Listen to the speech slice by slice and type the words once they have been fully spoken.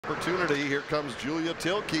opportunity. Here comes Julia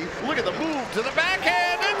Tilke. Look at the move to the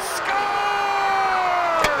backhand and scores!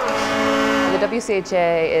 The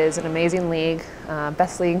WCHA is an amazing league,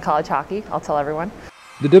 best league in college hockey, I'll tell everyone.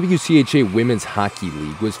 The WCHA Women's Hockey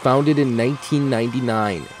League was founded in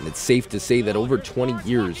 1999, and it's safe to say that over 20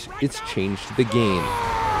 years, it's changed the game.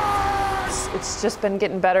 It's just been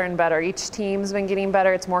getting better and better. Each team's been getting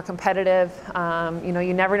better. It's more competitive.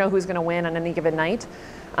 You never know who's going to win on any given night.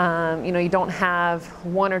 You don't have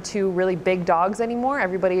one or two really big dogs anymore.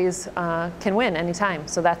 Everybody's can win anytime.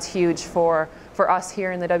 So that's huge for us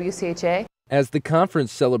here in the WCHA. As the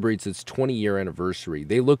conference celebrates its 20-year anniversary,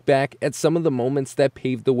 they look back at some of the moments that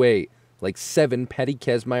paved the way, like 7 Patty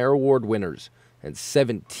Kesmeyer Award winners and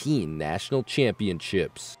 17 national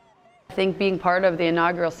championships. I think being part of the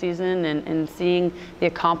inaugural season and seeing the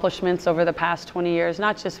accomplishments over the past 20 years,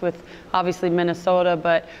 not just with obviously Minnesota,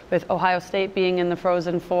 but with Ohio State being in the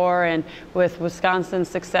Frozen Four and with Wisconsin's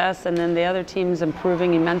success and then the other teams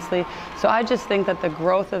improving immensely. So I just think that the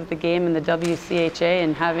growth of the game in the WCHA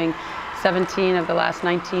and having 17 of the last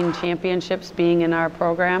 19 championships being in our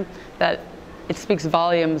program, that it speaks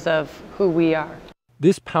volumes of who we are.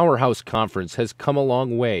 This powerhouse conference has come a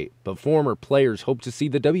long way, but former players hope to see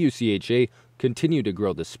the WCHA continue to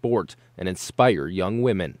grow the sport and inspire young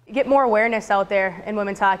women. Get more awareness out there in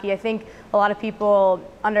women's hockey. I think a lot of people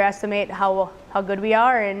underestimate how good we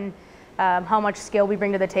are and how much skill we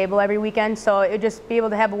bring to the table every weekend. So it would just be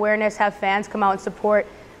able to have awareness, have fans come out and support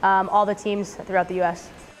all the teams throughout the U.S.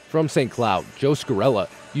 From St. Cloud, Joe Scarella,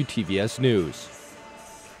 UTVS News.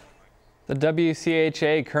 The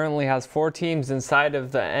WCHA currently has 4 teams inside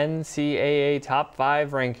of the NCAA Top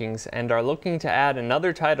 5 rankings and are looking to add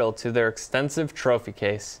another title to their extensive trophy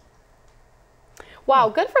case. Wow,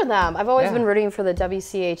 good for them. I've always been rooting for the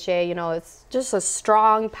WCHA. You know, it's just a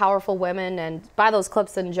strong, powerful women, and by those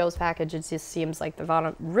clips in Joe's package, it just seems like they're on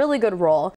a really good roll.